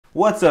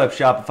What's up,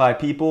 Shopify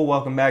people?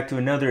 Welcome back to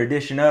another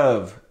edition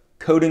of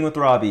Coding with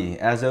Robbie.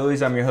 As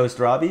always, I'm your host,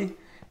 Robbie,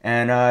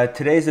 and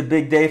today's a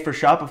big day for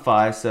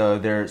Shopify. So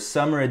their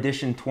Summer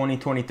Edition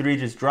 2023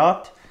 just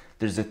dropped.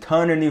 There's a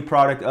ton of new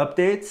product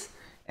updates,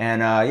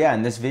 and yeah,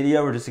 in this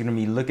video, we're just going to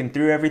be looking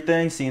through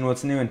everything, seeing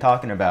what's new, and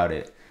talking about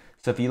it.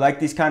 So if you like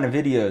these kind of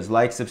videos,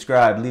 like,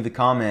 subscribe, leave a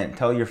comment,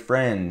 tell your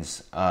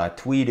friends,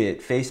 tweet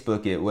it,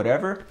 Facebook it,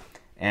 whatever.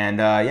 And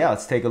yeah,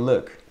 let's take a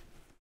look.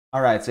 All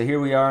right, so here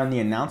we are on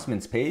the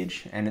announcements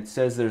page, and it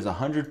says there's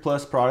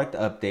 100+ product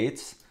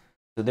updates.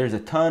 So there's a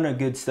ton of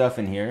good stuff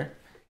in here.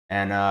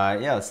 And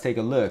yeah, let's take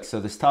a look.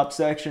 So this top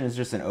section is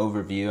just an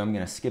overview. I'm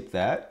going to skip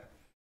that.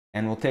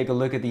 And we'll take a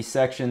look at these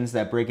sections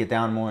that break it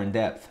down more in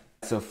depth.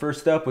 So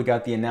first up, we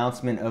got the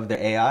announcement of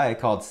the AI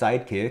called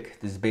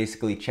Sidekick. This is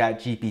basically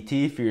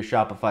ChatGPT for your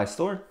Shopify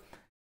store.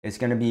 It's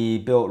going to be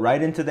built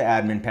right into the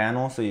admin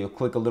panel. So you'll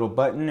click a little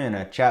button and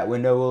a chat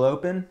window will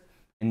open.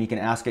 And you can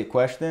ask it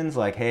questions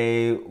like,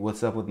 hey,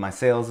 what's up with my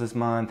sales this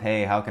month?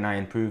 Hey, how can I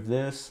improve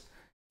this?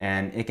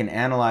 And it can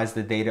analyze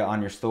the data on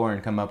your store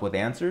and come up with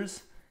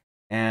answers.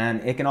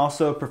 And it can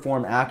also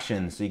perform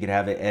actions. So you could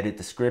have it edit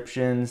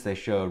descriptions. They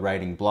show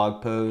writing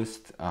blog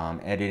posts,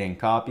 editing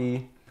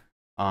copy.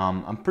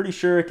 I'm pretty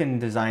sure it can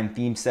design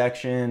theme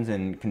sections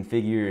and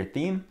configure your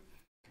theme.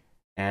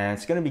 And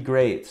it's going to be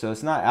great. So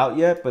it's not out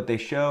yet, but they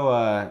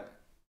show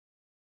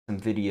some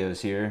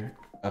videos here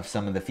of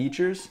some of the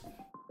features.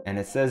 And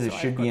it says it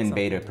should be in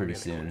beta pretty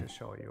soon.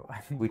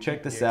 We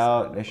check this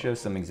out. It shows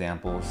some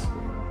examples.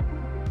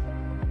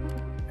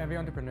 Every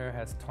entrepreneur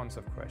has tons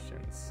of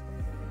questions.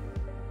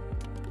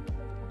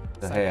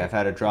 So hey, I've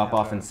had a drop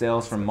off in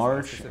sales from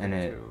March, and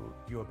it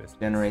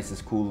generates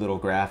this cool little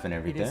graph and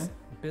everything. It is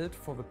built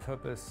for the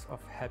purpose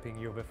of helping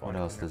you with what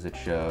else does it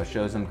show? It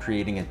shows them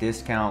creating a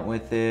discount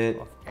with it,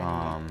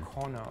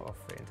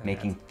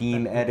 making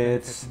theme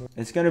edits.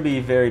 It's going to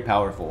be very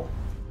powerful.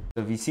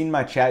 So if you've seen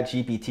my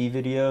ChatGPT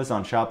videos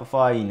on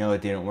Shopify, you know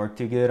it didn't work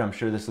too good. I'm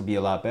sure this will be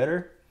a lot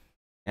better.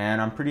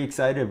 And I'm pretty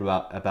excited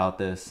about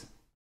this.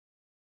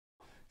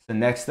 So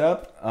next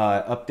up,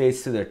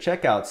 updates to their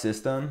checkout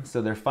system.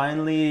 So they're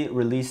finally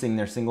releasing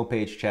their single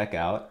page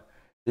checkout.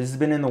 This has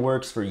been in the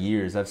works for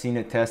years. I've seen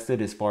it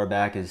tested as far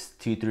back as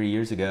 2-3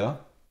 years ago.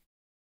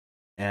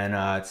 And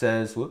it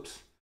says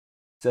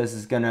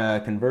it's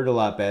gonna convert a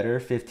lot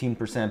better,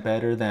 15%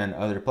 better than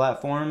other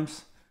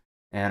platforms.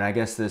 And I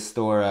guess this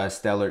store,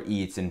 Stellar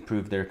Eats,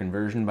 improved their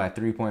conversion by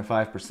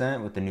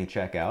 3.5% with the new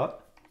checkout.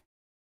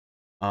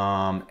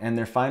 And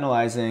they're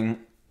finalizing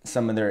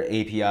some of their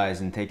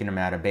APIs and taking them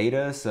out of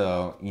beta.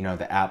 So, you know,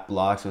 the app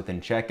blocks within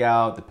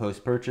checkout, the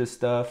post-purchase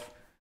stuff.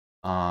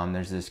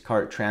 There's this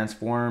cart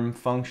transform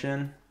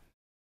function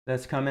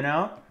that's coming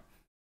out.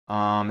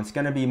 It's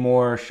going to be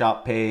more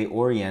Shop Pay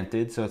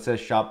oriented. So it says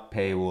Shop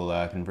Pay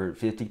will convert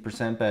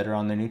 50% better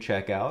on the new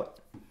checkout.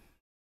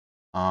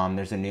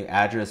 There's a new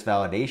address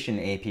validation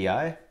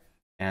API,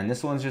 and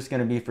this one's just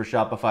going to be for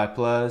Shopify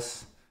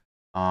Plus,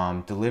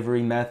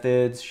 delivery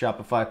methods,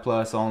 Shopify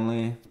Plus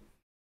only.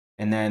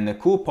 And then the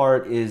cool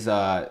part is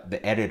the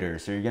editor.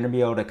 So you're going to be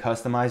able to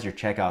customize your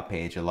checkout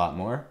page a lot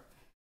more.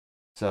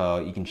 So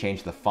you can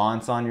change the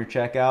fonts on your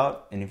checkout.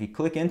 And if you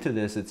click into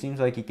this, it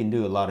seems like you can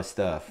do a lot of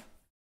stuff.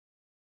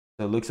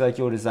 So it looks like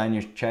you'll design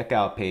your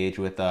checkout page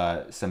with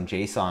some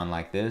JSON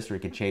like this, where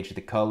you can change the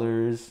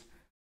colors,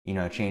 you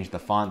know, change the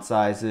font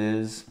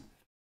sizes,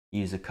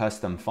 use a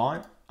custom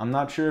font. I'm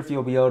not sure if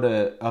you'll be able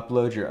to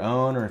upload your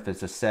own or if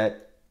it's a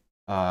set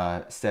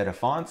of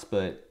fonts,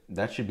 but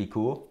that should be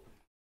cool.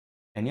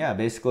 And yeah,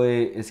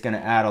 basically it's going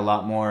to add a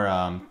lot more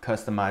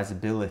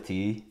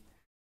customizability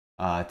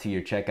to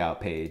your checkout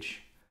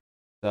page.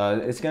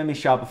 So it's going to be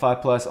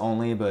Shopify Plus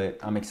only, but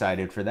I'm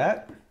excited for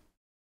that.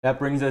 That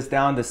brings us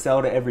down to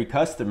sell to every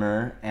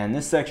customer, and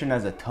this section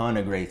has a ton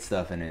of great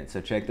stuff in it.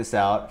 So check this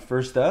out.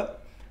 First up,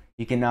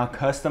 you can now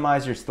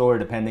customize your store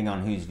depending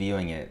on who's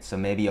viewing it. So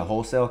maybe a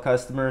wholesale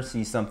customer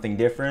sees something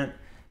different.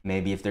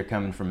 Maybe if they're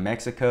coming from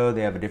Mexico,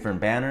 they have a different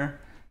banner.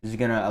 This is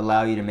going to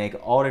allow you to make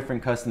all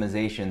different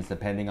customizations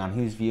depending on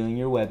who's viewing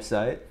your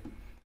website.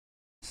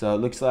 So it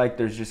looks like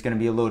there's just going to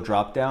be a little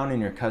drop down in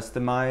your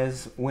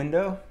customize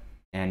window.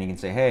 And you can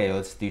say, hey,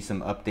 let's do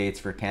some updates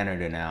for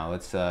Canada now.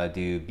 Let's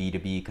do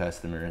B2B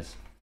customers.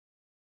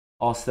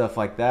 All stuff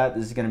like that.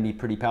 This is going to be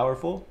pretty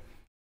powerful.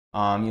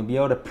 You'll be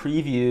able to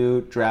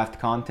preview draft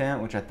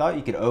content, which I thought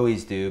you could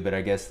always do, but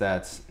I guess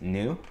that's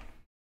new.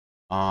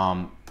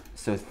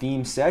 So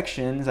theme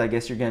sections, I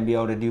guess you're going to be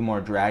able to do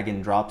more drag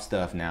and drop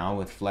stuff now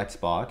with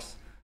Flexbox.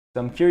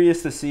 So I'm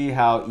curious to see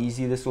how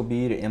easy this will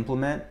be to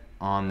implement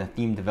on the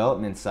theme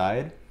development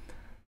side.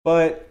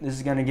 But this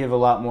is going to give a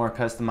lot more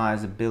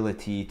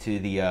customizability to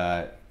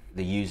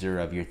the user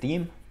of your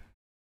theme.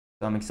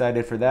 So I'm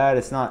excited for that.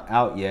 It's not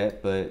out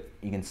yet, but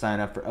you can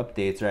sign up for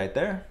updates right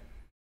there.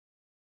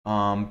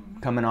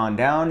 Coming on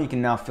down, you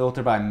can now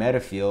filter by meta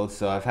fields.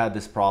 So I've had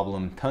this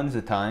problem tons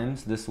of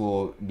times. This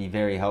will be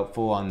very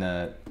helpful on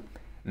the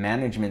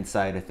management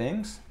side of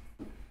things.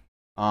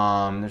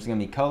 There's going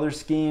to be color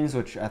schemes,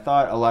 which I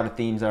thought a lot of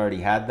themes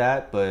already had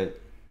that, but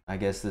I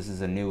guess this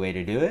is a new way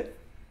to do it.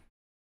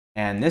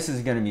 And this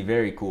is going to be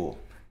very cool.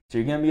 So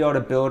you're going to be able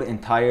to build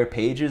entire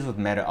pages with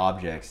meta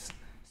objects.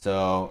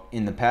 So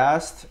in the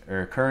past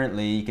or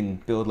currently, you can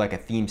build like a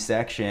theme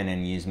section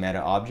and use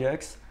meta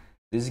objects.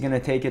 This is going to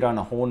take it on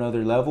a whole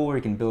nother level where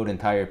you can build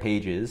entire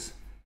pages.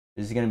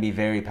 This is going to be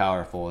very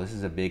powerful. This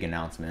is a big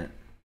announcement.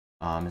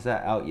 Is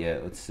that out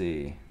yet? Let's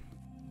see.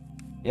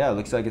 Yeah, it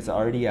looks like it's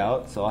already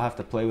out, so I'll have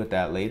to play with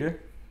that later.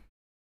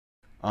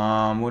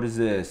 What is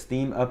this?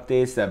 Theme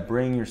updates that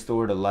bring your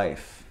store to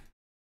life.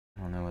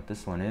 I don't know what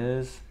this one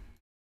is.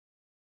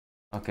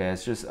 Okay,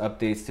 it's just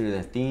updates to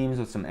the themes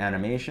with some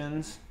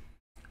animations.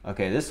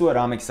 Okay, this is what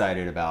I'm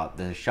excited about,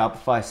 the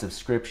Shopify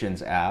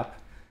subscriptions app.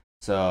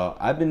 So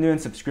I've been doing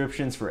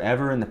subscriptions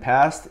forever in the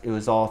past. It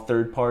was all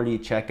third-party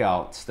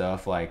checkout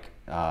stuff like,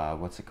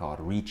 what's it called?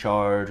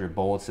 Recharge or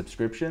Bold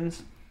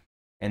subscriptions.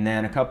 And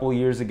then a couple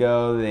years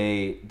ago,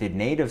 they did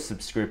native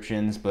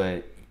subscriptions,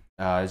 but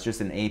it's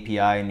just an API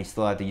and you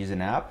still have to use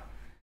an app.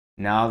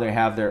 Now they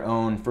have their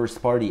own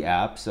first-party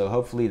app, so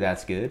hopefully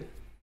that's good.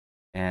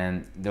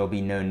 And there'll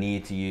be no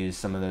need to use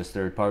some of those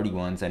third-party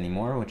ones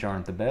anymore, which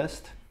aren't the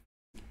best.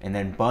 And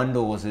then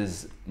bundles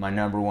is my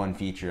 #1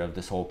 feature of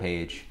this whole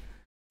page.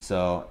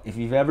 So if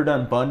you've ever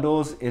done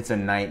bundles, it's a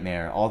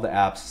nightmare. All the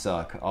apps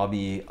suck. I'll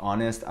be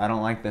honest, I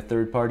don't like the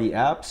third-party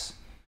apps.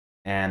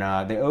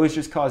 And they always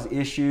just cause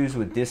issues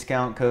with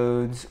discount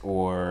codes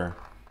or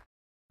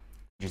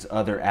just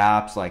other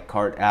apps like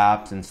cart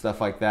apps and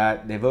stuff like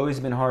that. They've always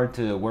been hard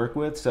to work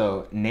with,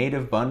 so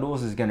native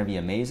bundles is going to be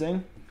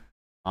amazing.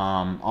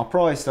 I'll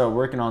probably start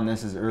working on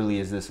this as early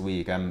as this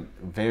week. I'm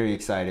very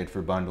excited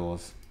for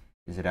bundles.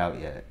 Is it out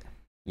yet?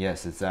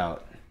 Yes, it's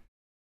out.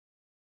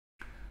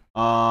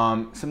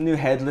 Some new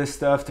headless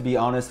stuff. To be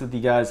honest with you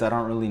guys, I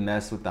don't really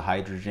mess with the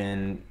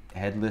hydrogen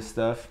headless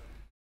stuff,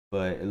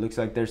 but it looks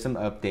like there's some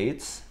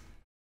updates.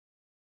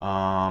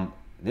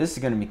 This is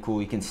going to be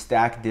cool. You can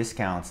stack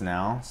discounts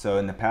now. So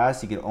in the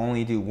past, you could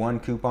only do one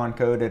coupon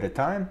code at a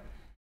time.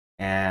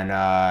 And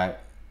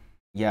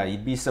yeah,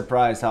 you'd be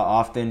surprised how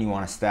often you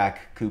want to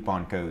stack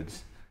coupon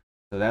codes.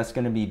 So that's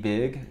going to be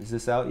big. Is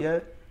this out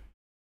yet?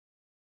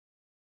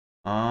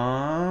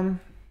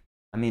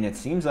 I mean, it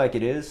seems like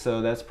it is,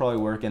 so that's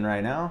probably working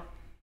right now.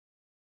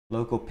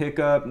 Local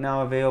pickup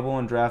now available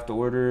in draft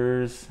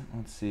orders.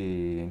 Let's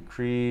see,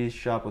 increase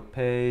shop with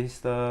pay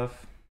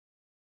stuff.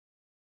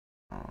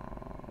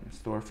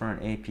 Storefront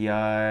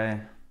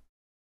API.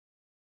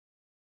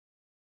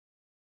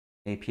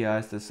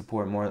 APIs to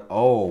support more.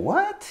 Oh,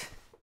 what?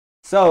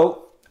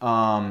 So,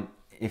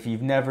 if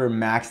you've never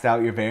maxed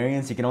out your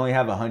variants, you can only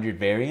have 100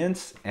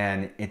 variants,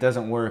 and it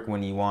doesn't work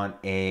when you want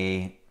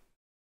a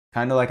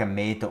kind of like a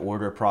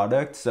made-to-order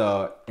product.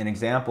 So, an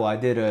example, I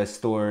did a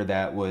store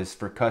that was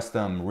for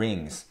custom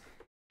rings,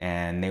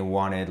 and they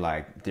wanted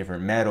like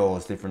different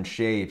metals, different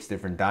shapes,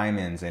 different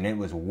diamonds, and it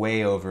was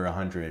way over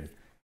 100.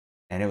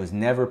 And it was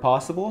never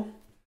possible.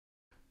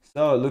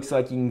 So it looks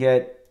like you can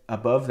get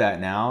above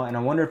that now. And I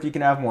wonder if you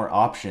can have more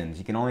options.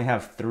 You can only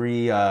have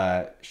 3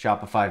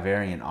 Shopify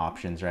variant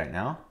options right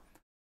now.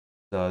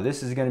 So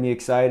this is going to be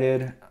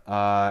excited.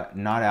 Not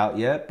out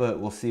yet, but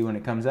we'll see when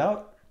it comes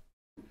out.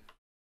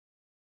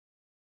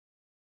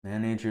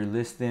 Manage your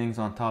listings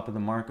on top of the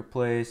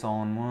marketplace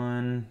all in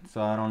one.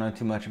 So I don't know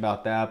too much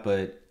about that,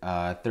 but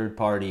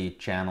third-party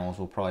channels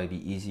will probably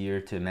be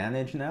easier to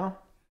manage now.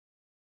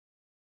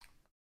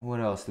 What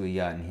else do we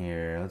got in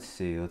here? Let's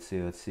see.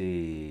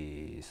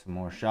 Some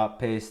more shop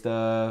pay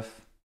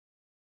stuff.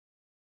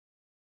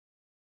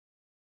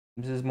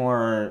 This is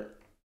more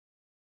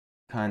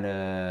kind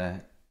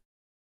of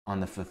on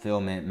the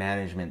fulfillment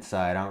management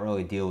side. I don't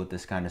really deal with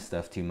this kind of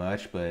stuff too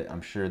much, but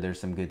I'm sure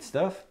there's some good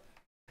stuff.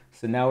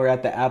 So now we're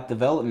at the app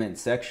development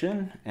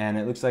section, and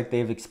it looks like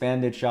they've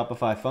expanded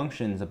Shopify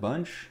functions a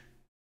bunch.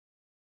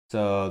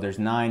 So there's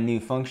 9 new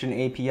function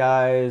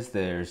APIs.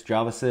 There's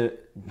JavaScript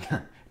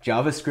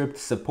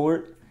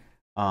support,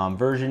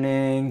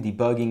 versioning,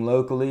 debugging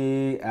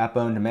locally,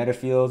 app-owned meta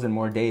fields, and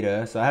more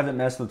data. So I haven't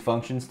messed with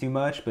functions too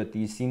much, but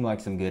these seem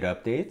like some good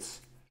updates.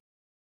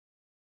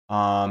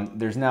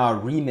 There's now a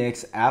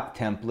Remix app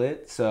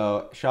template.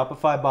 So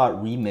Shopify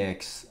bought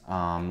Remix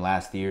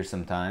last year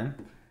sometime.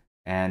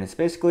 And it's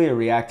basically a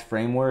React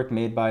framework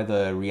made by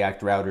the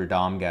React Router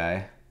DOM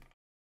guy.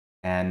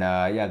 And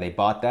yeah, they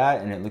bought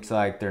that, and it looks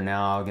like they're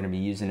now going to be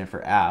using it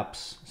for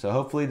apps. So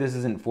hopefully this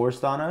isn't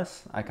forced on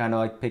us. I kind of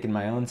like picking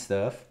my own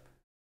stuff.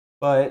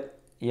 But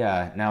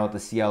yeah, now with the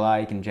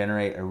CLI, you can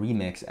generate a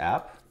Remix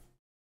app.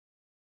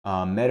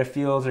 Meta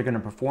fields are going to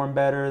perform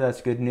better.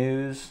 That's good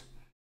news.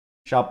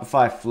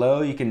 Shopify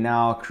Flow, you can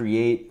now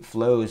create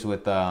flows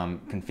with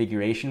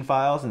configuration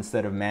files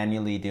instead of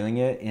manually doing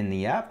it in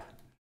the app.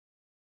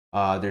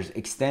 There's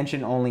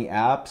extension-only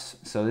apps,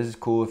 so this is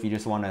cool if you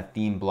just want a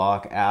theme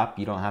block app.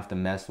 You don't have to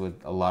mess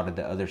with a lot of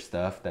the other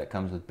stuff that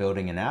comes with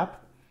building an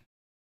app.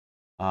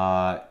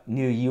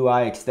 New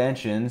UI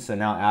extensions, so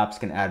now apps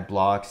can add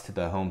blocks to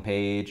the home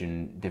page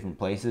and different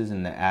places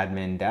in the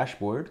admin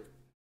dashboard.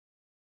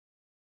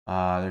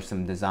 There's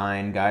some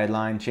design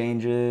guideline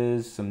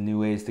changes, some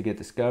new ways to get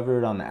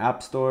discovered on the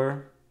App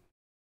Store.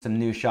 some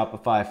new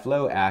Shopify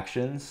Flow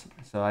actions.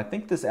 So I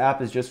think this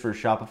app is just for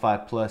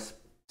Shopify Plus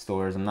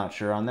stores. I'm not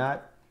sure on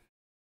that.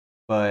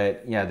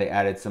 But yeah, they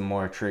added some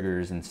more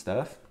triggers and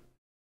stuff.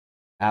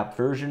 App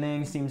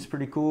versioning seems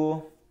pretty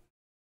cool.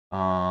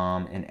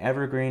 An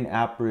evergreen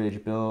app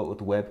bridge built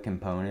with web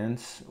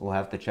components. We'll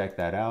have to check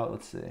that out.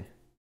 Let's see.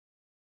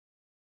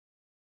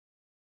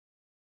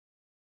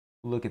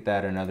 Look at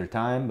that another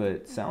time, but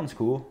it sounds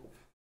cool.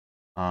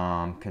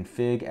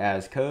 Config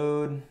as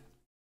code.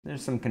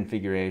 There's some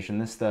configuration.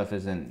 This stuff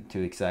isn't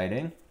too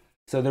exciting.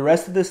 So the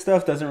rest of this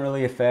stuff doesn't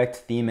really affect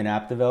theme and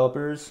app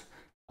developers.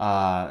 So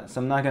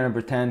I'm not going to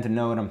pretend to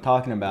know what I'm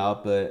talking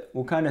about, but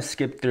we'll kind of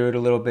skip through it a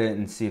little bit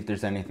and see if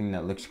there's anything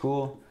that looks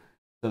cool.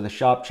 So the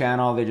shop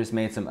channel, they just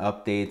made some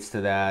updates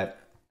to that.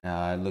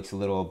 It looks a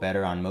little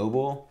better on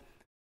mobile.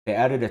 They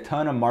added a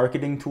ton of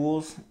marketing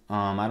tools.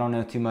 I don't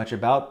know too much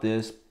about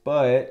this,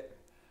 but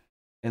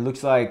it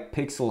looks like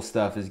pixel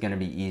stuff is going to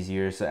be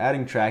easier. So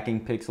adding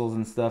tracking pixels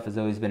and stuff has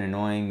always been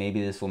annoying.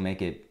 Maybe this will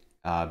make it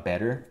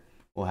better.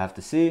 We'll have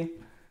to see.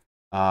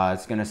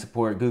 It's going to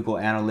support Google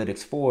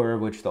Analytics 4,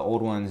 which the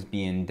old one's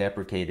being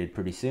deprecated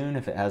pretty soon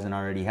if it hasn't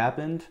already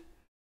happened.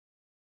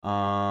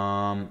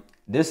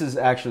 This is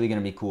actually going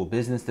to be cool.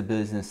 Business to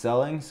business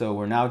selling. So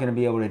we're now going to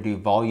be able to do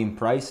volume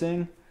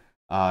pricing.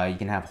 You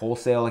can have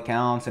wholesale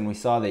accounts, and we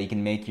saw that you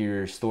can make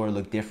your store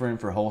look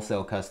different for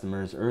wholesale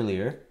customers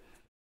earlier.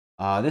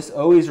 This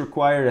always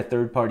required a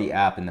third-party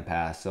app in the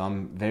past, so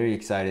I'm very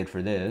excited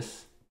for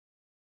this.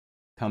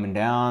 Coming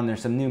down,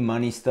 there's some new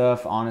money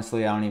stuff.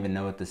 Honestly, I don't even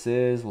know what this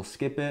is. We'll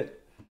skip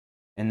it.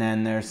 And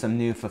then there's some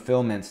new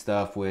fulfillment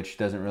stuff, which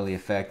doesn't really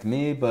affect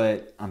me,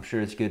 but I'm sure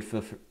it's good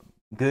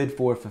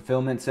for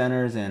fulfillment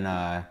centers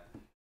and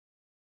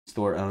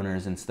store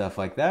owners and stuff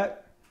like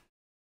that.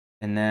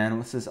 And then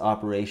what's this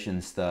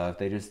operations stuff?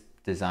 They just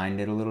designed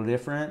it a little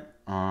different.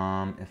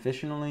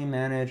 Efficiently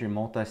manage your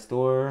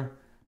multi-store.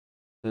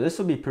 So this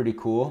will be pretty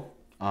cool.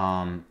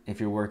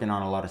 If you're working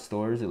on a lot of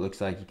stores, it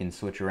looks like you can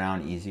switch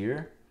around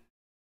easier.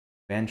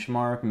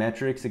 Benchmark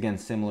metrics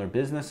against similar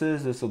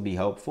businesses. This will be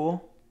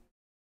helpful.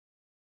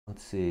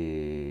 Let's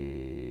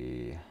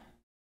see.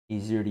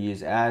 Easier to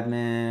use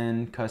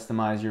admin,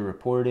 customize your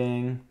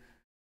reporting,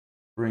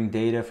 bring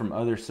data from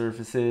other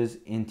surfaces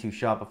into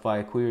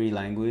Shopify query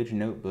language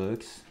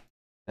notebooks.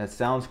 That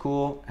sounds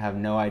cool. I have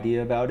no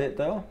idea about it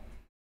though.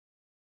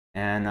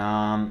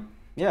 And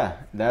yeah,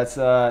 that's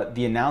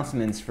the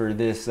announcements for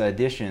this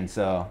edition.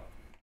 So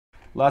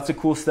lots of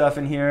cool stuff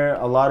in here.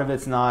 A lot of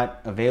it's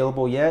not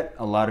available yet.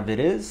 A lot of it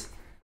is.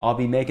 I'll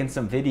be making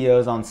some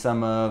videos on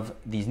some of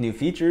these new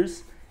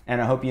features.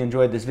 And I hope you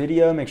enjoyed this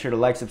video. Make sure to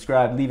like,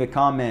 subscribe, leave a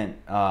comment,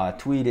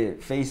 tweet it,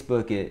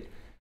 Facebook it.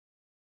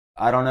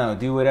 I don't know,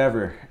 do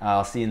whatever.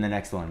 I'll see you in the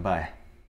next one. Bye.